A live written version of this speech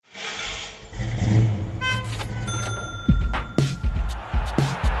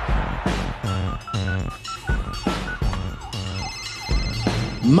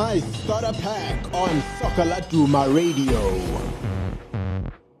My Starter Pack on Soccer Laduma Radio.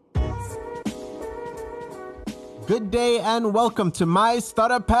 Good day and welcome to My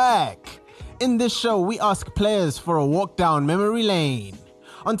Starter Pack. In this show, we ask players for a walk down memory lane.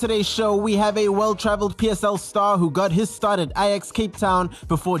 On today's show, we have a well-traveled PSL star who got his start at Ajax Cape Town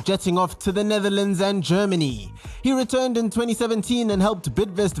before jetting off to the Netherlands and Germany. He returned in 2017 and helped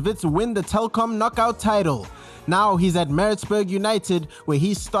Bidvest Wits win the Telkom knockout title. Now he's at Maritzburg United, where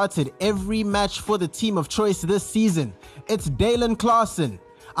he started every match for the team of choice this season. It's Dalen Claassen.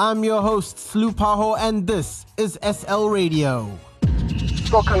 I'm your host, Slu Paho, and this is SL Radio.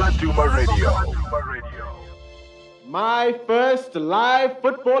 Soccer Laduma Radio. My first live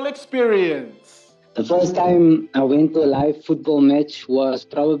football experience. The first time I went to a live football match was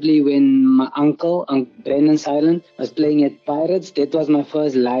probably when my uncle Brendan Silent, was playing at Pirates. That was my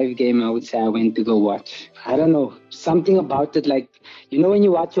first live game, I would say, I went to go watch. I don't know, something about it, like, you know when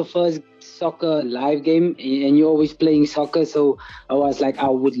you watch your first soccer live game and you're always playing soccer, so I was like, I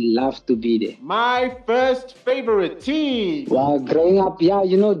would love to be there. My first favorite team. Well, growing up, yeah,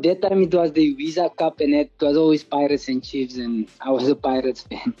 you know, that time it was the Visa Cup and it was always Pirates and Chiefs, and I was a Pirates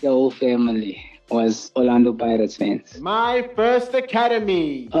fan. The whole family was Orlando Pirates fans. My first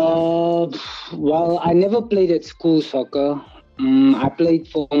academy. Well, I never played at school soccer. I played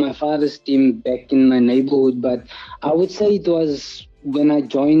for my father's team back in my neighborhood, but I would say it was when I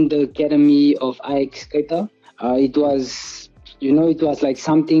joined the academy of Ajax Cape Town. It was like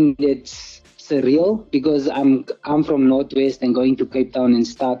something that's surreal, because I'm from Northwest and going to Cape Town and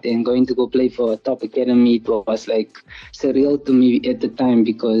start and going to go play for a top academy. It was like surreal to me at the time,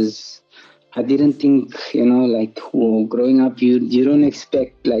 because I didn't think, growing up, you don't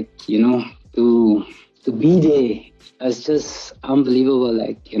expect, to be there. It's just unbelievable,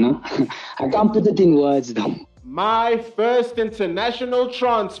 I can't put it in words though. My first international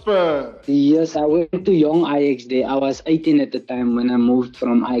transfer. Yes, I went to Young Ajax there. I was 18 at the time when I moved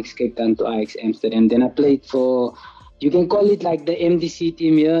from Ajax Cape Town to Ajax Amsterdam. Then I played for, you can call it like the MDC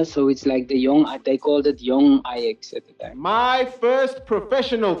team here. So it's like they called it Young Ajax at the time. My first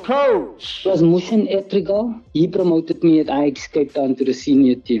professional coach. It was Mushin Etrigal. He promoted me at Ajax Cape Town to the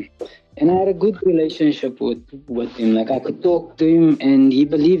senior team. And I had a good relationship with him. Like, I could talk to him and he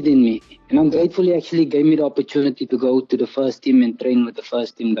believed in me. And I'm grateful he actually gave me the opportunity to go to the first team and train with the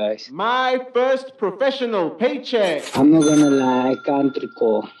first team guys. My first professional paycheck. I'm not gonna lie, I can't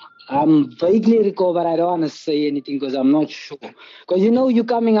recall. I'm vaguely recall, but I don't want to say anything because I'm not sure. Because you're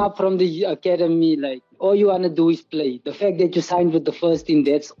coming up from the academy, like, all you want to do is play. The fact that you signed with the first team,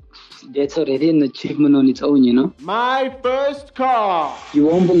 that's already an achievement on its own, My first car. You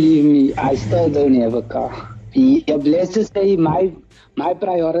won't believe me, I still don't have a car. Yeah, let's just say my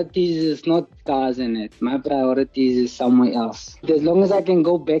priorities is not cars in it. My priorities is somewhere else. As long as I can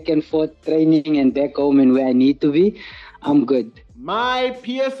go back and forth training and back home and where I need to be, I'm good. My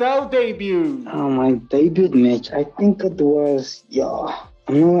PSL debut. Oh, my debut match. I think it was,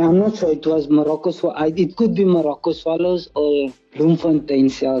 I'm not sure. It was Morocco. It could be Morocco Swallows or Bloemfontein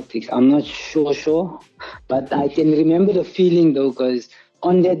Celtics. I'm not sure. But I can remember the feeling though, because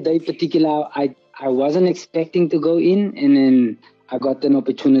on that day particular, I wasn't expecting to go in, and then I got an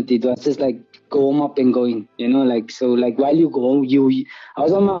opportunity. It was just like, go home up and go in, while you go, I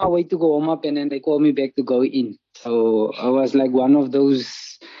was on my way to go home up, and then they called me back to go in. So I was like one of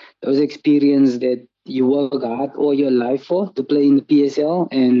those experiences that you work hard all your life for, to play in the PSL,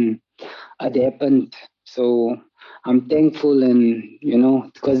 and it happened. So I'm thankful, and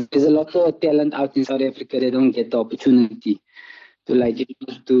because there's a lot of talent out in South Africa, they don't get the opportunity to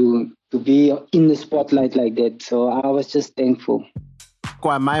be in the spotlight like that. So I was just thankful.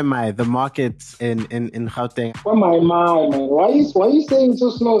 KwaMai, the market in Gauteng. KwaMai, man. Why you saying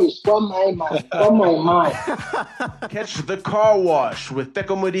so slowish? KwaMai. Catch the car wash with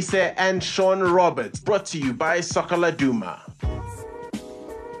Teko Modise and Sean Roberts. Brought to you by Soccer Laduma.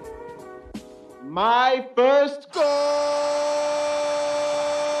 My first goal.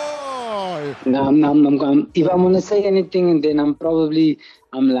 No, if I'm gonna say anything, then I'm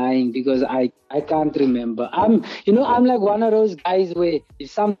lying, because I can't remember. I'm like one of those guys where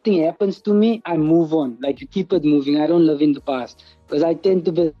if something happens to me, I move on. Like, you keep it moving. I don't live in the past, because I tend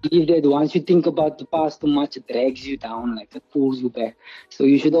to believe that once you think about the past too much, it drags you down, like it pulls you back. So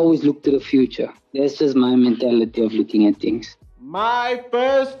you should always look to the future. That's just my mentality of looking at things. My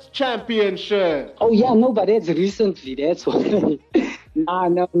first championship. Oh yeah, no, but that's recently. That's why.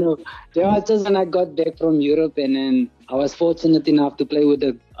 No. That was just when I got back from Europe, and then I was fortunate enough to play with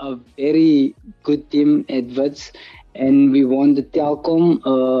a very good team at Wits, and we won the Telkom.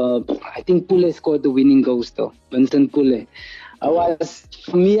 I think Pule scored the winning goal still, Vincent Pule.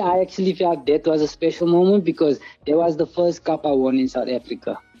 For me, I actually felt that was a special moment because that was the first cup I won in South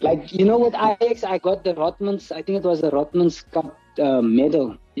Africa. Like, you know, with Ajax, I got the Rotmans, I think it was the Rotmans Cup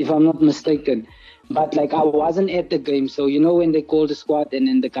medal, if I'm not mistaken. But like, I wasn't at the game. So, you know, when they call the squad and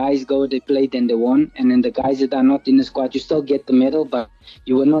then the guys go, they played and they won. And then the guys that are not in the squad, you still get the medal, but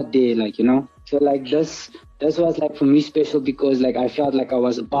you were not there, like, you know. So like this was like for me special because like I felt like I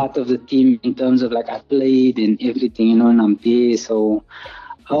was a part of the team in terms of like I played and everything, you know, and I'm there. So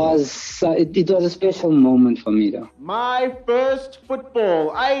it was a special moment for me though. My first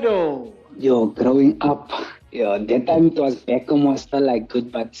football idol. Yo, growing up, that time it was Beckham was still like good,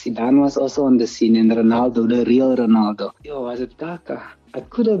 but Zidane was also on the scene and Ronaldo, the real Ronaldo. Yo, was it Kaká? It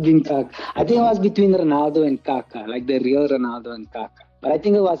could have been Kaká. I think it was between Ronaldo and Kaká, like the real Ronaldo and Kaká. But I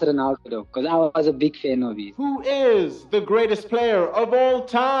think it was Ronaldo though, because I was a big fan of his. Who is the greatest player of all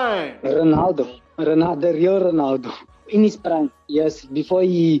time? Ronaldo, the real Ronaldo. In his prime, yes, before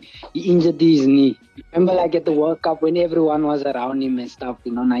he injured his knee. Remember like at the World Cup when everyone was around him and stuff,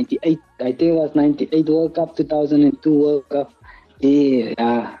 you know, 98, I think it was 98 World Cup, 2002 World Cup.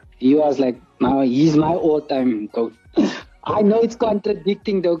 Yeah, he was like, he's my all-time GOAT. I know it's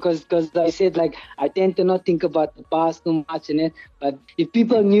contradicting though, because I said like, I tend to not think about the past too much in it, but if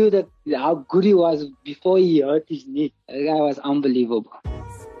people knew that how good he was before he hurt his knee, that guy was unbelievable.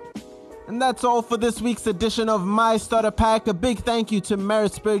 And that's all for this week's edition of My Starter Pack. A big thank you to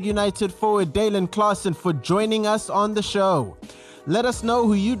Maritzburg United forward Dalen Klaassen for joining us on the show. Let us know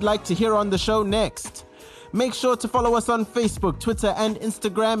who you'd like to hear on the show next. Make sure to follow us on Facebook, Twitter, and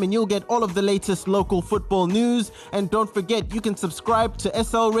Instagram, and you'll get all of the latest local football news. And don't forget, you can subscribe to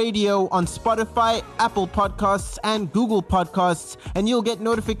SL Radio on Spotify, Apple Podcasts, and Google Podcasts, and you'll get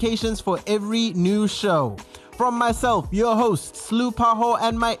notifications for every new show. From myself, your host, Slu Paho,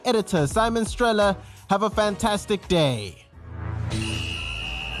 and my editor, Simon Streller, have a fantastic day.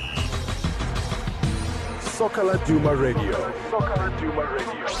 Soccer Laduma Radio. Soccer Laduma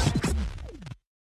Radio.